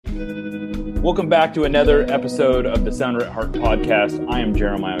Welcome back to another episode of the Sounder at Heart podcast. I am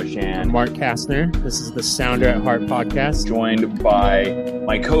Jeremiah Oshan. I'm Mark Kastner. This is the Sounder at Heart podcast. Joined by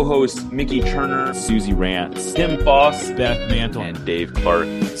my co-hosts, Mickey Turner, Susie Rance, Tim Foss, Beth Mantle, and Dave Clark.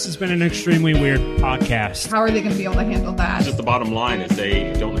 This has been an extremely weird podcast. How are they going to be able to handle that? Just the bottom line is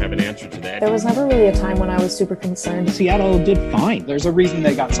they don't have an answer to that. There was never really a time when I was super concerned. Seattle did fine. There's a reason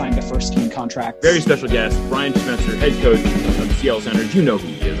they got signed a first team contract. Very special guest, Brian Spencer, head coach of the Seattle Sounders. You know who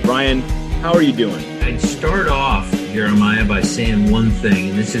he is. Brian, how are you doing? I'd start off, Jeremiah, by saying one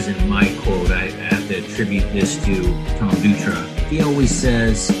thing, and this isn't my quote. I have to attribute this to Tom Dutra. He always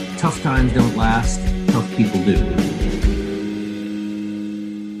says, tough times don't last, tough people do.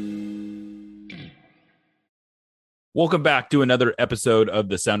 Welcome back to another episode of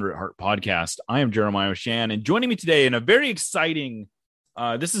the Sounder at Heart podcast. I am Jeremiah Oshan, and joining me today in a very exciting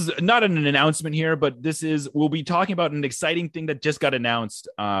this is not an announcement here, but we'll be talking about an exciting thing that just got announced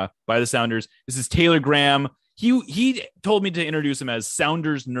by the Sounders. This is Taylor Graham. He told me to introduce him as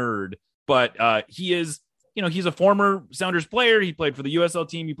Sounders nerd, but he's a former Sounders player. He played for the USL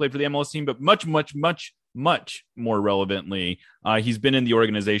team. He played for the MLS team, but much more relevantly, he's been in the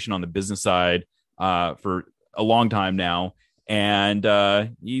organization on the business side for a long time now. And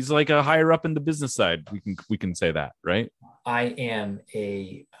he's like a higher up in the business side. We can say that, right? I am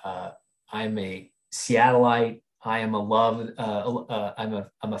I'm a Seattleite. I am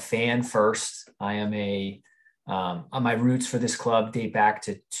I'm a fan first. My roots for this club date back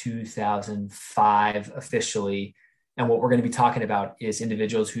to 2005 officially. And what we're going to be talking about is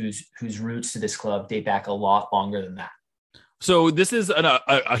individuals whose roots to this club date back a lot longer than that. So this is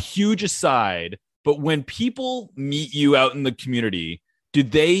a huge aside, but when people meet you out in the community, do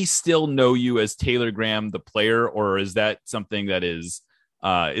they still know you as Taylor Graham, the player, or is that something that is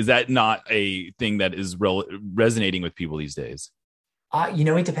that not a thing that is resonating with people these days?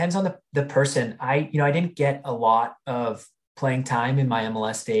 It depends on the person. I didn't get a lot of playing time in my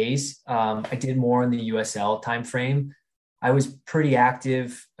MLS days. I did more in the USL timeframe. I was pretty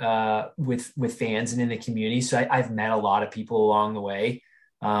active with fans and in the community. So I've met a lot of people along the way.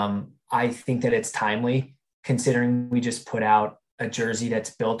 I think that it's timely considering we just put out a jersey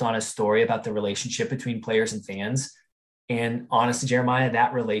that's built on a story about the relationship between players and fans. And honestly, Jeremiah,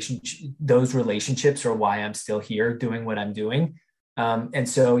 those relationships are why I'm still here doing what I'm doing. And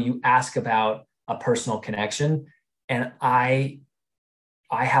so you ask about a personal connection, and I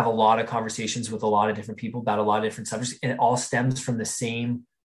have a lot of conversations with a lot of different people about a lot of different subjects, and it all stems from the same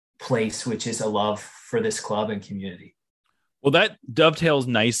place, which is a love for this club and community. Well, that dovetails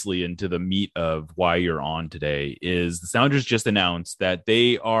nicely into the meat of why you're on today. Is the Sounders just announced that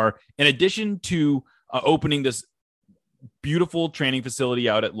they are, in addition to opening this beautiful training facility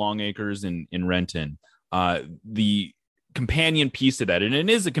out at Long Acres in Renton, the companion piece to that, and it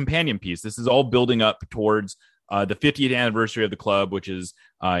is a companion piece. This is all building up towards the 50th anniversary of the club, which is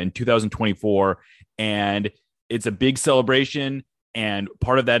in 2024, and it's a big celebration. And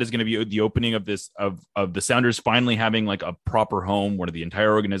part of that is going to be the opening of the Sounders finally having like a proper home where the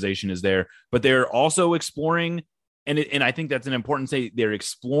entire organization is there. But they're also exploring, and I think that's an important say. They're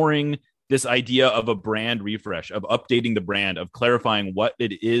exploring this idea of a brand refresh, of updating the brand, of clarifying what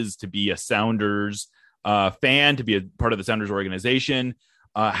it is to be a Sounders fan, to be a part of the Sounders organization.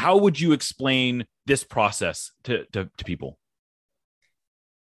 How would you explain this process to people?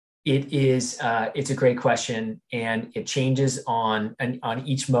 It's a great question, and it changes on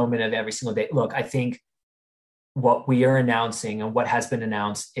each moment of every single day. Look, I think what we are announcing and what has been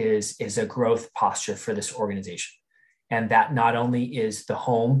announced is a growth posture for this organization. And that not only is the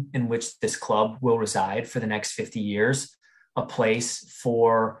home in which this club will reside for the next 50 years, a place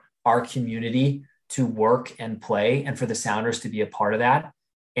for our community to work and play, and for the Sounders to be a part of that,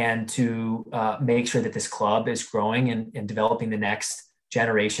 and to make sure that this club is growing and developing the next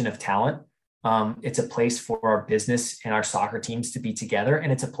generation of talent. It's a place for our business and our soccer teams to be together.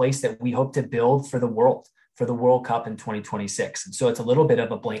 And it's a place that we hope to build for the World Cup in 2026. And so it's a little bit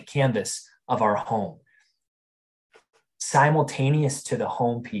of a blank canvas of our home. Simultaneous to the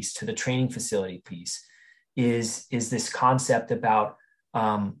home piece, to the training facility piece, is this concept about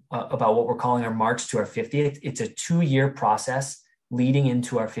what we're calling our March to our 50th. It's a 2-year process leading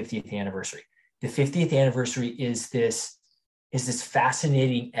into our 50th anniversary. The 50th anniversary is this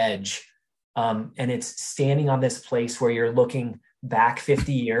fascinating edge. And it's standing on this place where you're looking back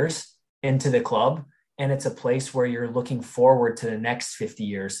 50 years into the club. And it's a place where you're looking forward to the next 50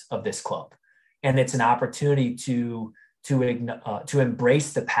 years of this club. And it's an opportunity to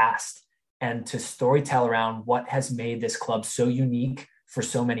embrace the past and to storytell around what has made this club so unique for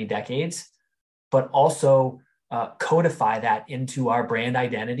so many decades, but also codify that into our brand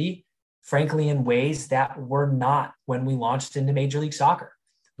identity, frankly, in ways that were not when we launched into Major League Soccer.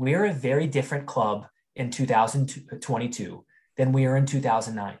 We are a very different club in 2022 than we are in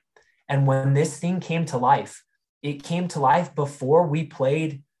 2009. And when this thing came to life, it came to life before we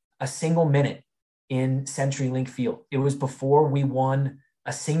played a single minute in CenturyLink Field. It was before we won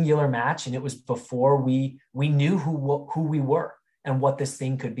a singular match, and it was before we knew who we were and what this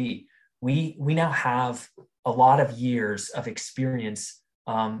thing could be. We now have a lot of years of experience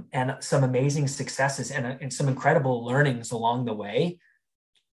and some amazing successes and some incredible learnings along the way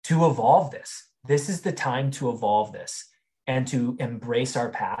to evolve this. This is the time to evolve this and to embrace our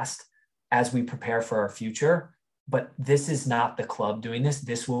past as we prepare for our future. But this is not the club doing this.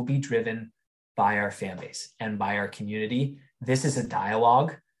 This will be driven by our fan base and by our community. This is a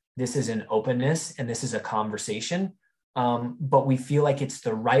dialogue. This is an openness, and this is a conversation. But we feel like it's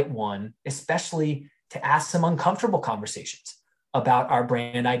the right one, especially to ask some uncomfortable conversations about our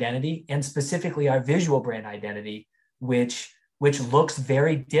brand identity, and specifically our visual brand identity, which looks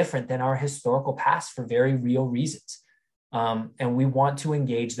very different than our historical past for very real reasons. And we want to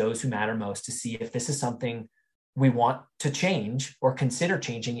engage those who matter most to see if this is something we want to change or consider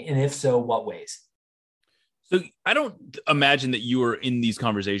changing, and if so, what ways. So I don't imagine that you were in these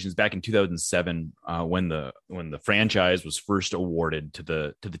conversations back in 2007 when the franchise was first awarded to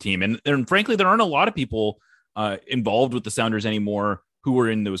the team, and frankly, there aren't a lot of people involved with the Sounders anymore who were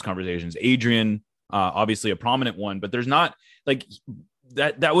in those conversations. Adrian, obviously a prominent one, but there's not like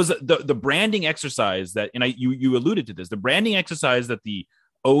that. That was the branding exercise that, and you alluded to this, the branding exercise that the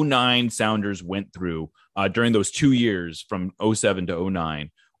 09 Sounders went through during those 2 years from 07 to 09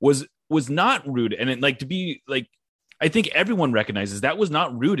 was not rooted. And I think everyone recognizes that was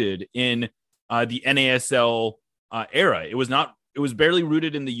not rooted in the NASL era. It was barely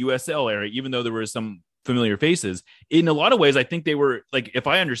rooted in the USL era, even though there were some familiar faces. In a lot of ways, I think they were, like, if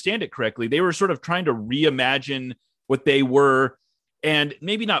I understand it correctly, they were sort of trying to reimagine what they were and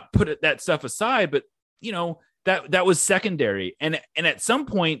maybe not put that stuff aside, but that was secondary. And at some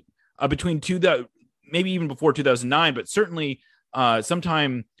point between maybe even before 2009, but certainly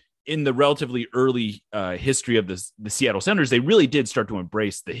sometime in the relatively early history of the Seattle Sounders, they really did start to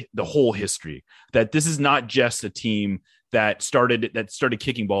embrace the whole history, that this is not just a team that started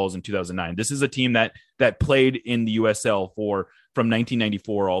kicking balls in 2009. This is a team that played in the USL from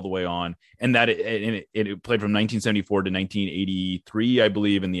 1994 all the way on, and that it played from 1974 to 1983, I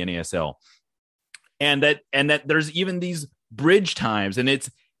believe, in the NASL. And that there's even these bridge times, and it's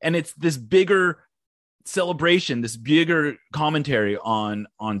this bigger celebration, this bigger commentary on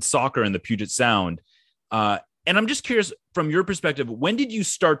soccer and the Puget Sound. And I'm just curious, from your perspective, when did you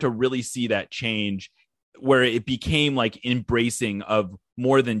start to really see that change, where it became like embracing of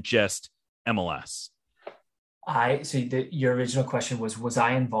more than just MLS? Your original question was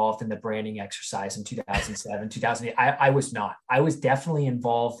I involved in the branding exercise in 2007, 2008? I was not. I was definitely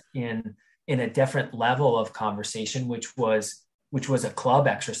involved in a different level of conversation, which was a club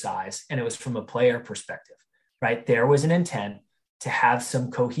exercise, and it was from a player perspective, right? There was an intent to have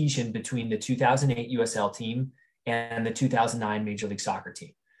some cohesion between the 2008 USL team and the 2009 Major League Soccer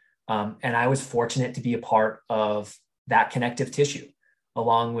team. And I was fortunate to be a part of that connective tissue,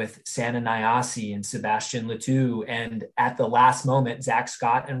 along with Santa Nyasi and Sebastian Letou, and at the last moment, Zach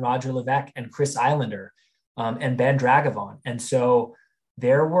Scott and Roger Levesque and Chris Islander and Ben Dragavon. And so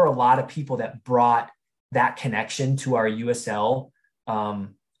there were a lot of people that brought that connection to our USL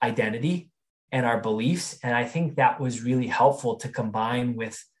identity and our beliefs. And I think that was really helpful to combine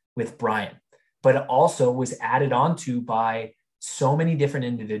with Brian, but it also was added on to by so many different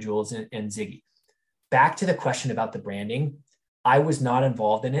individuals and Ziggy. Back to the question about the branding, I was not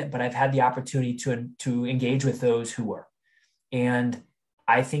involved in it, but I've had the opportunity to engage with those who were. And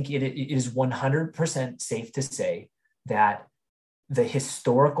I think it is 100% safe to say that the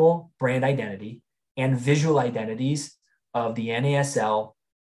historical brand identity and visual identities of the NASL,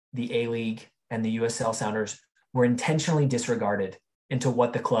 the A-League, and the USL Sounders were intentionally disregarded into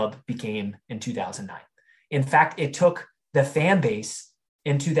what the club became in 2009. In fact, it took the fan base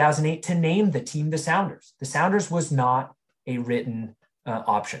in 2008 to name the team the Sounders. The Sounders was not a written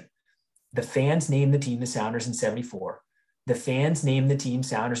option. The fans named the team the Sounders in 74. The fans named the team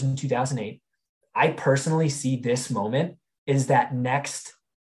Sounders in 2008. I personally see this moment is that next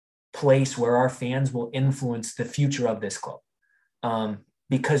place where our fans will influence the future of this club.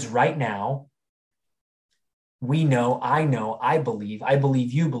 Because right now, I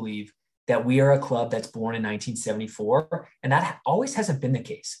believe you believe that we are a club that's born in 1974, and that always hasn't been the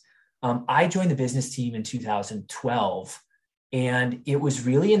case. I joined the business team in 2012, And it was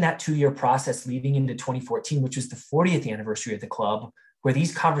really in that 2-year process leading into 2014, which was the 40th anniversary of the club, where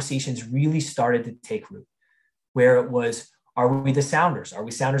these conversations really started to take root, where it was, are we the Sounders? Are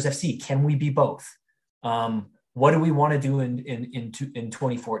we Sounders FC? Can we be both? What do we want to do in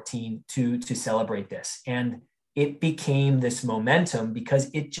 2014 to celebrate this? And it became this momentum because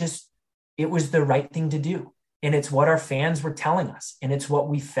it was the right thing to do. And it's what our fans were telling us. And it's what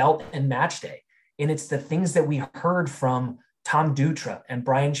we felt in match day. And it's the things that we heard from Tom Dutra and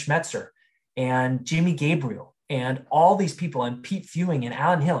Brian Schmetzer and Jimmy Gabriel and all these people, and Pete Fewing and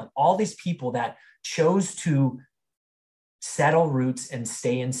Alan Hill, and all these people that chose to settle roots and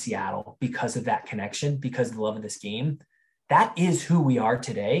stay in Seattle because of that connection, because of the love of this game. That is who we are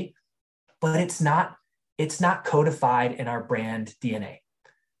today, but it's not codified in our brand DNA,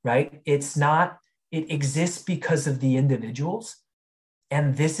 right? It exists because of the individuals.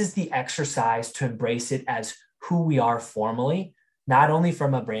 And this is the exercise to embrace it as who we are formally, not only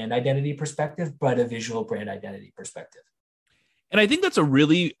from a brand identity perspective, but a visual brand identity perspective. And I think that's a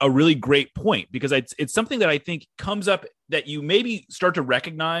really great point, because it's something that I think comes up that you maybe start to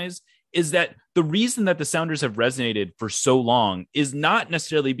recognize, is that the reason that the Sounders have resonated for so long is not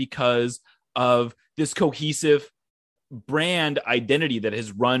necessarily because of this cohesive brand identity that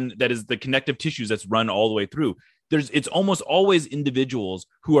is the connective tissues that's run all the way through. It's almost always individuals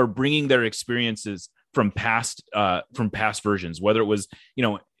who are bringing their experiences from past versions, whether it was,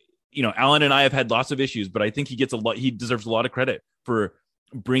 Alan and I have had lots of issues, but I think he deserves a lot of credit for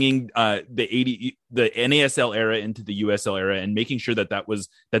bringing the NASL era into the USL era and making sure that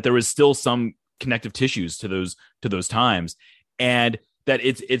there was still some connective tissues to those times, and that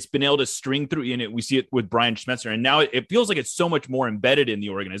it's been able to string through. And we see it with Brian Schmetzer, and now it feels like it's so much more embedded in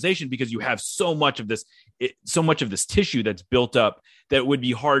the organization because you have so much of this tissue that's built up that it would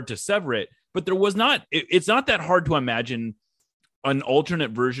be hard to sever it. But it's not that hard to imagine an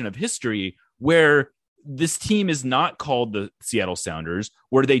alternate version of history where this team is not called the Seattle Sounders,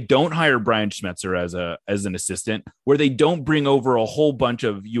 where they don't hire Brian Schmetzer as an assistant, where they don't bring over a whole bunch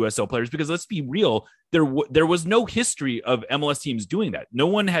of USL players, because let's be real, there was no history of MLS teams doing that. No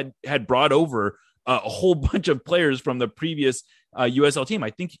one had brought over a whole bunch of players from the previous USL team.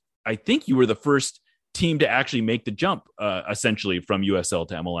 I think you were the first team to actually make the jump essentially from USL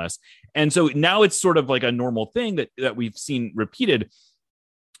to MLS. And so now it's sort of like a normal thing that we've seen repeated,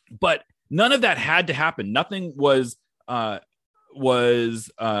 but none of that had to happen. Nothing was what is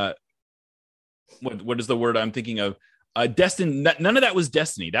the word I'm thinking of? Destined. None of that was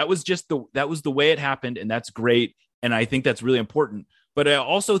destiny. That was the way it happened. And that's great. And I think that's really important. But I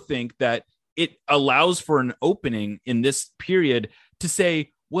also think that it allows for an opening in this period to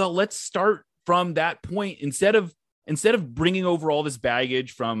say, well, let's start from that point instead of bringing over all this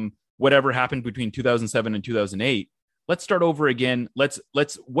baggage from whatever happened between 2007 and 2008. Let's start over again. Let's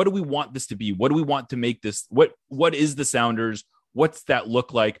what do we want this to be? What do we want to make this? What is the Sounders? What's that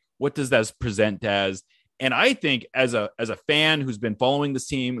look like? What does that present as? And I think as a fan who's been following this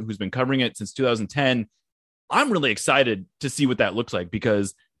team, who's been covering it since 2010, I'm really excited to see what that looks like,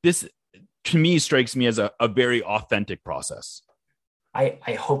 because this to me strikes me as a very authentic process.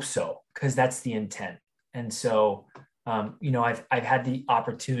 I hope so, because that's the intent. And so, I've had the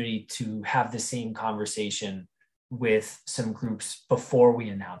opportunity to have the same conversation with some groups before we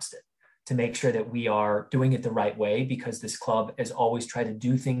announced it, to make sure that we are doing it the right way, because this club has always tried to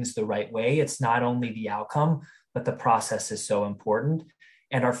do things the right way. It's not only the outcome, but the process is so important.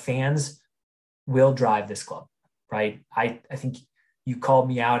 And our fans will drive this club, right? I think you called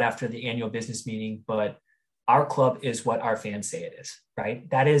me out after the annual business meeting, but our club is what our fans say it is, right?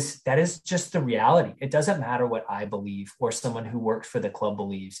 That is just the reality. It doesn't matter what I believe or someone who works for the club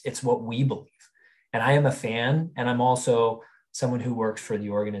believes. It's what we believe. And I am a fan, and I'm also someone who works for the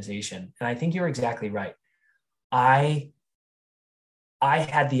organization. And I think you're exactly right. I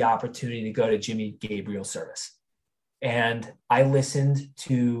had the opportunity to go to Jimmy Gabriel's service, and I listened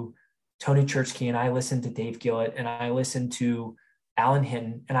to Tony Churchkey, and I listened to Dave Gillett, and I listened to Alan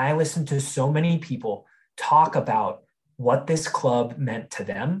Hinton, and I listened to so many people talk about what this club meant to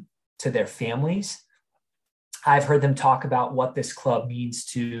them, to their families. I've heard them talk about what this club means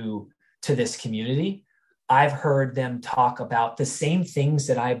to this community. I've heard them talk about the same things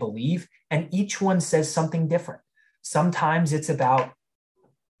that I believe, and each one says something different. Sometimes it's about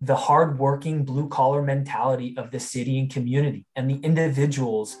the hardworking blue-collar mentality of the city and community and the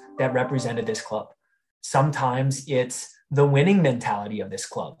individuals that represented this club. Sometimes it's the winning mentality of this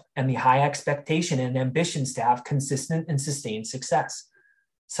club and the high expectation and ambitions to have consistent and sustained success.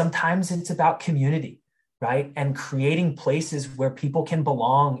 Sometimes it's about community, right? And creating places where people can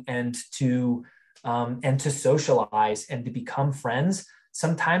belong and to and to socialize and to become friends.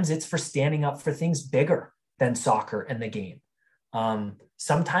 Sometimes it's for standing up for things bigger than soccer and the game.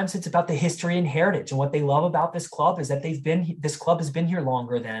 Sometimes it's about the history and heritage. And what they love about this club is that this club has been here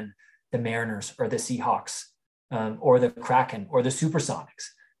longer than the Mariners or the Seahawks, or the Kraken or the Supersonics,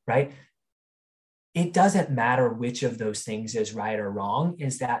 right? It doesn't matter which of those things is right or wrong,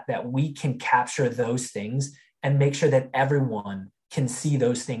 is that we can capture those things and make sure that everyone can see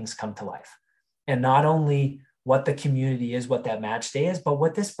those things come to life. And not only what the community is, what that match day is, but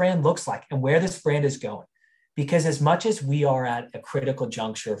what this brand looks like and where this brand is going. Because as much as we are at a critical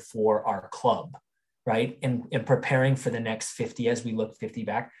juncture for our club, right, and preparing for the next 50 as we look 50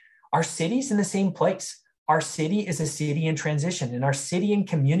 back, our city's in the same place. Our city is a city in transition, and our city and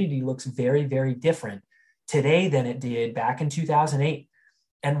community looks very, very different today than it did back in 2008.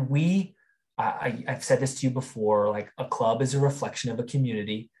 And I've said this to you before, like a club is a reflection of a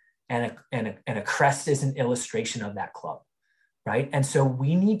community, and a crest is an illustration of that club, right? And so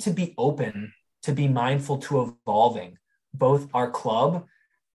we need to be open to be mindful to evolving both our club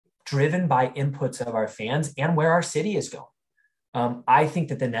driven by inputs of our fans and where our city is going. I think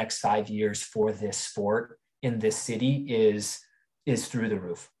that the next 5 years for this sport in this city is through the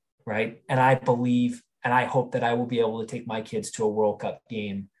roof, right? And I believe, and I hope that I will be able to take my kids to a World Cup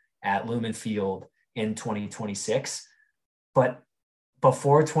game at Lumen Field in 2026. But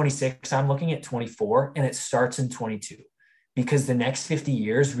before 26, I'm looking at 24, and it starts in 22, because the next 50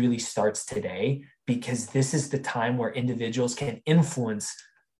 years really starts today, because this is the time where individuals can influence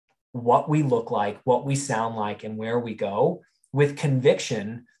what we look like, what we sound like, and where we go with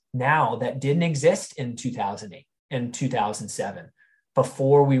conviction now that didn't exist in 2008 and 2007,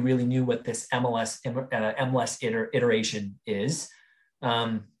 before we really knew what this MLS iteration is.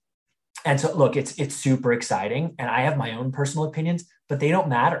 And so look, it's super exciting, and I have my own personal opinions, but they don't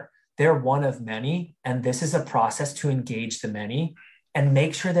matter. They're one of many, and this is a process to engage the many and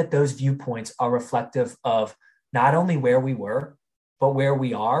make sure that those viewpoints are reflective of not only where we were, but where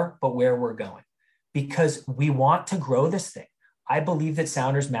we are, but where we're going, because we want to grow this thing. I believe that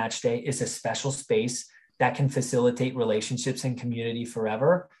Sounders Match Day is a special space that can facilitate relationships and community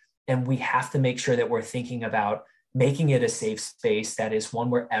forever. And we have to make sure that we're thinking about making it a safe space that is one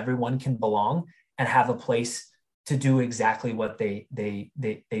where everyone can belong and have a place to do exactly what they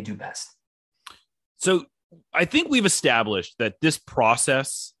do best. So I think we've established that this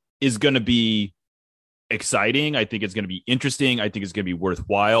process is going to be exciting. I think it's going to be interesting. I think it's going to be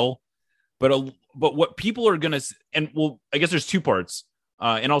worthwhile. But what people are going to, and well, I guess there's two parts,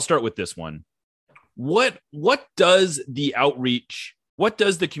 and I'll start with this one. What does the outreach, what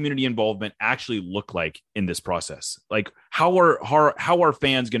does the community involvement actually look like in this process? Like how are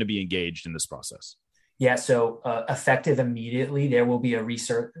fans going to be engaged in this process? Yeah, so effective immediately, there will be a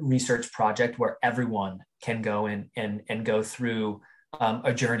research project where everyone can go and go through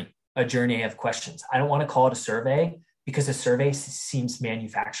a journey of questions. I don't want to call it a survey, because a survey seems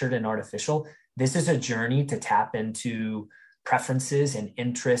manufactured and artificial. This is a journey to tap into preferences and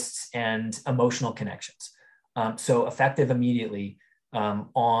interests and emotional connections. So effective immediately,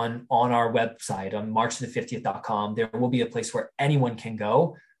 on our website, on marchtothe50th.com, there will be a place where anyone can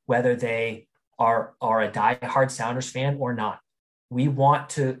go, whether they are a diehard Sounders fan or not. We want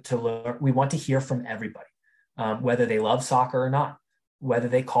to learn. We want to hear from everybody, whether they love soccer or not, whether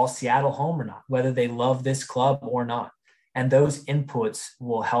they call Seattle home or not, whether they love this club or not. And those inputs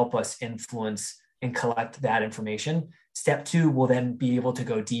will help us influence and collect that information. Step 2 will then be able to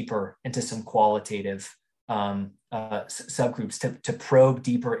go deeper into some qualitative subgroups to probe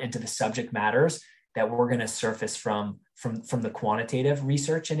deeper into the subject matters that we're going to surface from the quantitative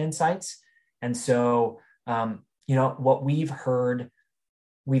research and insights. And so, what we've heard,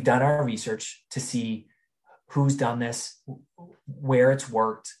 we've done our research to see who's done this, where it's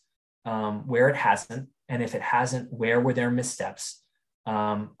worked, where it hasn't, and if it hasn't, where were there missteps.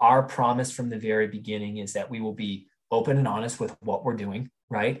 Our promise from the very beginning is that we will be open and honest with what we're doing,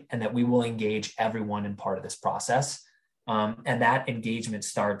 right? And that we will engage everyone in part of this process. And that engagement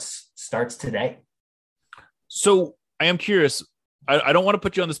starts today. So I am curious, I don't want to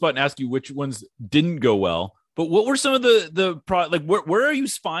put you on the spot and ask you which ones didn't go well, but what were some of where are you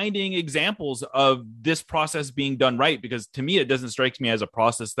finding examples of this process being done right? Because to me, it doesn't strike me as a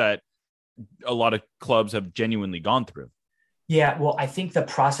process that a lot of clubs have genuinely gone through. Yeah, well, I think the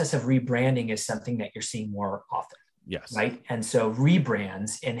process of rebranding is something that you're seeing more often. Yes. Right. And so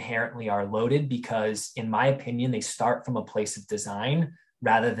rebrands inherently are loaded because, in my opinion, they start from a place of design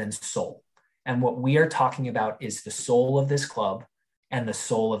rather than soul. And what we are talking about is the soul of this club and the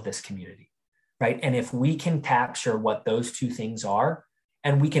soul of this community. Right. And if we can capture what those two things are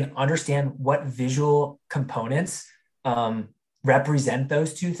and we can understand what visual components represent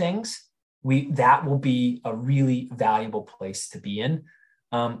those two things, that will be a really valuable place to be in.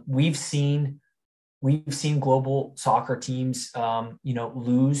 We've seen global soccer teams,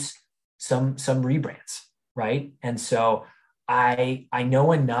 lose some rebrands, right? And so I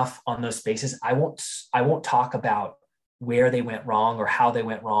know enough on those spaces. I won't talk about where they went wrong or how they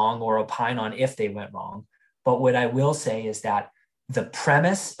went wrong or opine on if they went wrong. But what I will say is that the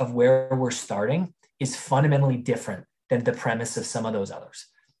premise of where we're starting is fundamentally different than the premise of some of those others.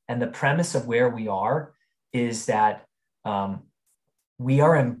 And the premise of where we are is that we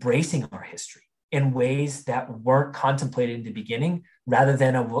are embracing our history in ways that weren't contemplated in the beginning, rather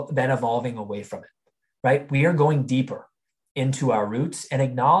than evolving away from it, right? We are going deeper into our roots and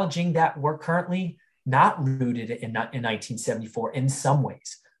acknowledging that we're currently not rooted in 1974 in some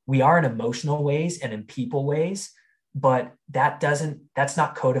ways. We are in emotional ways and in people ways, but that's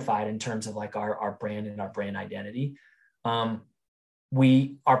not codified in terms of like our brand and our brand identity. Our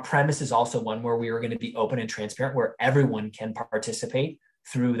premise is also one where we are going to be open and transparent, where everyone can participate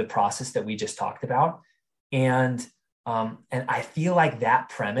through the process that we just talked about. And I feel like that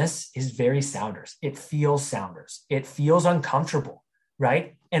premise is very Sounders. It feels Sounders. It feels uncomfortable,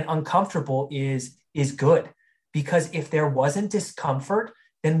 right? And uncomfortable is good, because if there wasn't discomfort,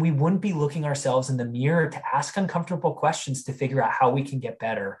 then we wouldn't be looking ourselves in the mirror to ask uncomfortable questions to figure out how we can get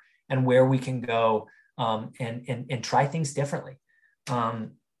better and where we can go and try things differently.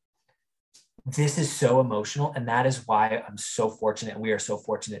 This is so emotional, and that is why I'm so fortunate. We are so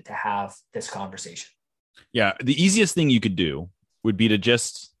fortunate to have this conversation. Yeah. The easiest thing you could do would be to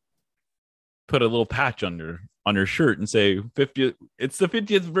just put a little patch on your shirt and say 50th, it's the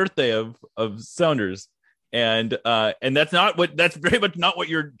 50th birthday of Sounders. And that's very much not what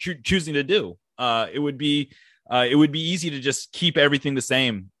you're choosing to do. It would be easy to just keep everything the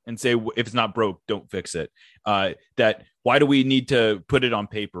same and say, if it's not broke, don't fix it. That why do we need to put it on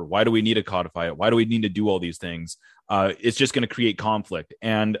paper? Why do we need to codify it? Why do we need to do all these things? It's just going to create conflict.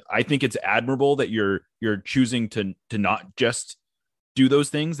 And I think it's admirable that you're choosing to not just do those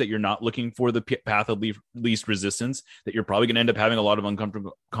things, that you're not looking for the path of least resistance, that you're probably going to end up having a lot of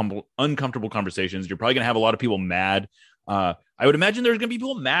uncomfortable conversations. You're probably going to have a lot of people mad. I would imagine there's going to be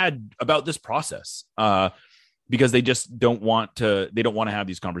people mad about this process because they just don't want to have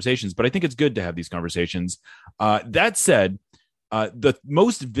these conversations. But I think it's good to have these conversations. That said, the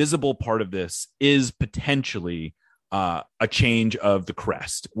most visible part of this is potentially a change of the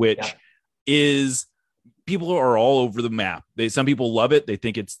crest, which is, people are all over the map. Some people love it. They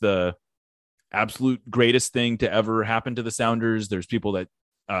think it's the absolute greatest thing to ever happen to the Sounders. There's people that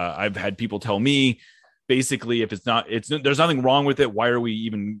I've had people tell me, basically, if there's nothing wrong with it, why are we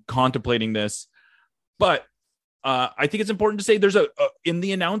even contemplating this? But I think it's important to say there's in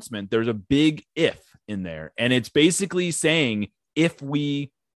the announcement, there's a big if in there. And it's basically saying, if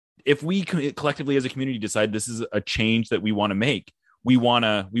we collectively as a community decide this is a change that we want to make, we want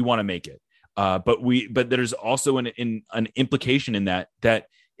to make it. But there's also an implication in that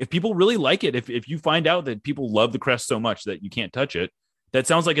if people really like it, if you find out that people love the crest so much that you can't touch it, that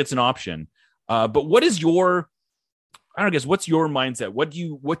sounds like it's an option. But what's your mindset? What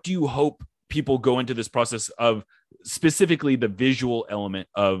do you hope people go into this process of, specifically the visual element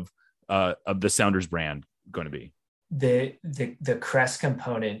of the Sounders brand, going to be? The crest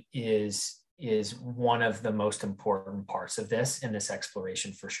component is one of the most important parts of this in this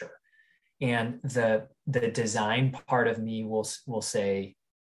exploration, for sure. And the design part of me will say,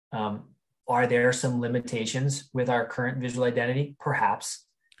 are there some limitations with our current visual identity? Perhaps.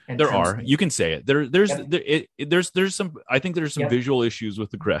 There are. You can say it. There's some. I think there's some visual issues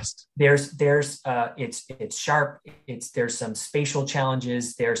with the crest. It's sharp. There's some spatial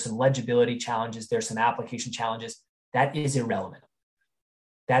challenges. There's some legibility challenges. There's some application challenges. That is irrelevant.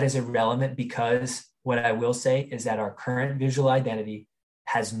 That is irrelevant because what I will say is that our current visual identity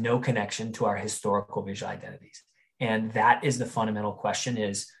has no connection to our historical visual identities. And that is the fundamental question: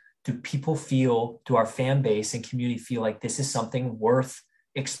 is, do our fan base and community feel like this is something worth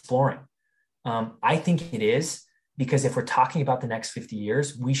exploring? I think it is, because if we're talking about the next 50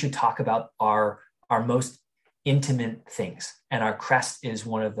 years, we should talk about our most intimate things. And our crest is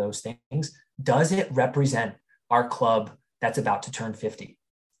one of those things. Does it represent our club that's about to turn 50?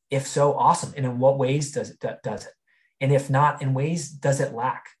 If so, awesome. And in what ways does it? And if not, in ways does it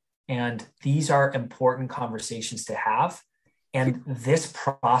lack? And these are important conversations to have. And this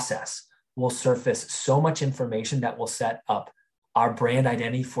process will surface so much information that will set up our brand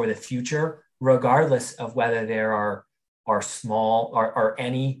identity for the future, regardless of whether there are small or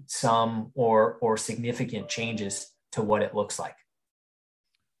any, some, or significant changes to what it looks like.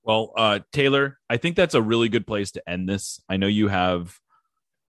 Well, Taylor, I think that's a really good place to end this. I know you have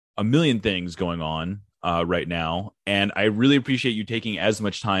a million things going on right now, and I really appreciate you taking as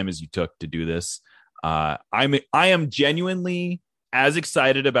much time as you took to do this. I am genuinely as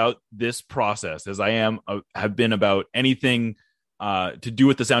excited about this process as I have been about anything to do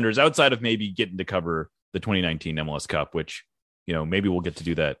with the Sounders outside of maybe getting to cover the 2019 MLS Cup, which maybe we'll get to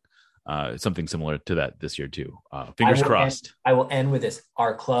do that. Something similar to that this year too. Fingers crossed. I will end with this.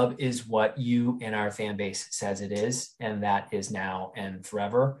 Our club is what you and our fan base says it is, and that is now and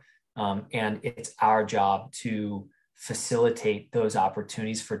forever. And it's our job to facilitate those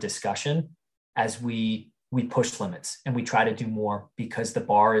opportunities for discussion as we push limits and we try to do more because the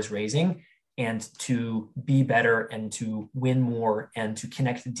bar is raising, and to be better and to win more and to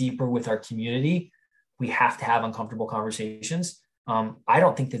connect deeper with our community, we have to have uncomfortable conversations. I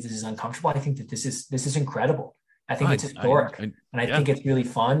don't think that this is uncomfortable. I think that this is incredible. I think it's historic, and I think it's really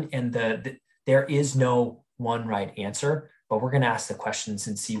fun. And there is no one right answer, but we're going to ask the questions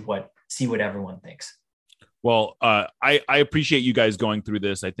and see what everyone thinks. Well, I appreciate you guys going through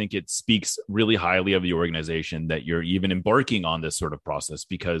this. I think it speaks really highly of the organization that you're even embarking on this sort of process,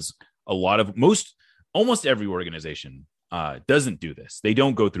 because almost every organization doesn't do this. They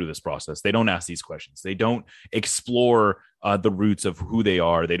don't go through this process. They don't ask these questions. They don't explore the roots of who they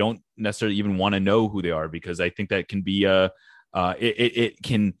are. They don't necessarily even want to know who they are, because I think that can be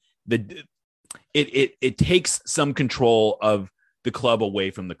it takes some control of the club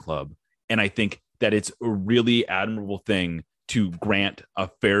away from the club. And I think that it's a really admirable thing to grant a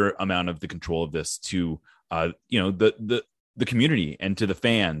fair amount of the control of this to the community and to the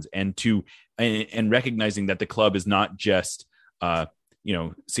fans, and recognizing that the club is not just Sounders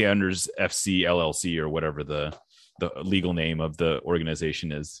FC LLC or whatever the legal name of the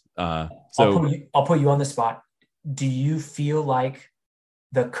organization is. I'll put you on the spot. Do you feel like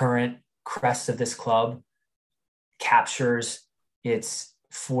the current crest of this club captures its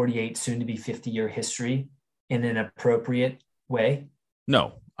 48, soon to be 50-year history in an appropriate way?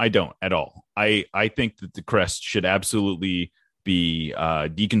 No, I don't at all. I think that the crest should absolutely be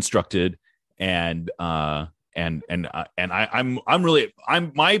deconstructed, and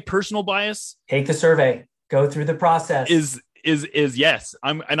my personal bias. Take the survey, go through the process. Is yes.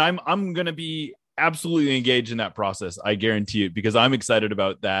 I'm going to be absolutely engaged in that process. I guarantee it, because I'm excited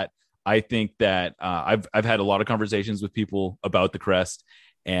about that. I think that I've had a lot of conversations with people about the crest,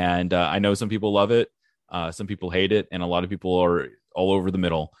 and I know some people love it, some people hate it, and a lot of people are all over the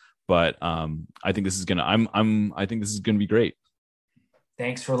middle. But I think this is I think this is gonna be great.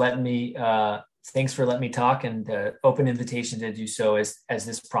 Thanks for letting me talk, and the open invitation to do so as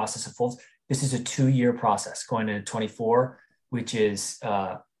this process unfolds. This is a 2-year process going into 24, which is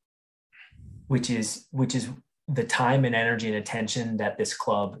the time and energy and attention that this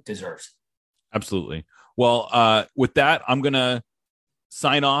club deserves. Absolutely. Well, with that, I'm going to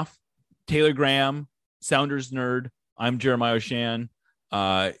sign off. Taylor Graham, Sounders Nerd. I'm Jeremiah Oshan.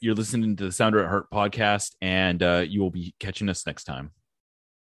 You're listening to the Sounder at Heart podcast, and you will be catching us next time.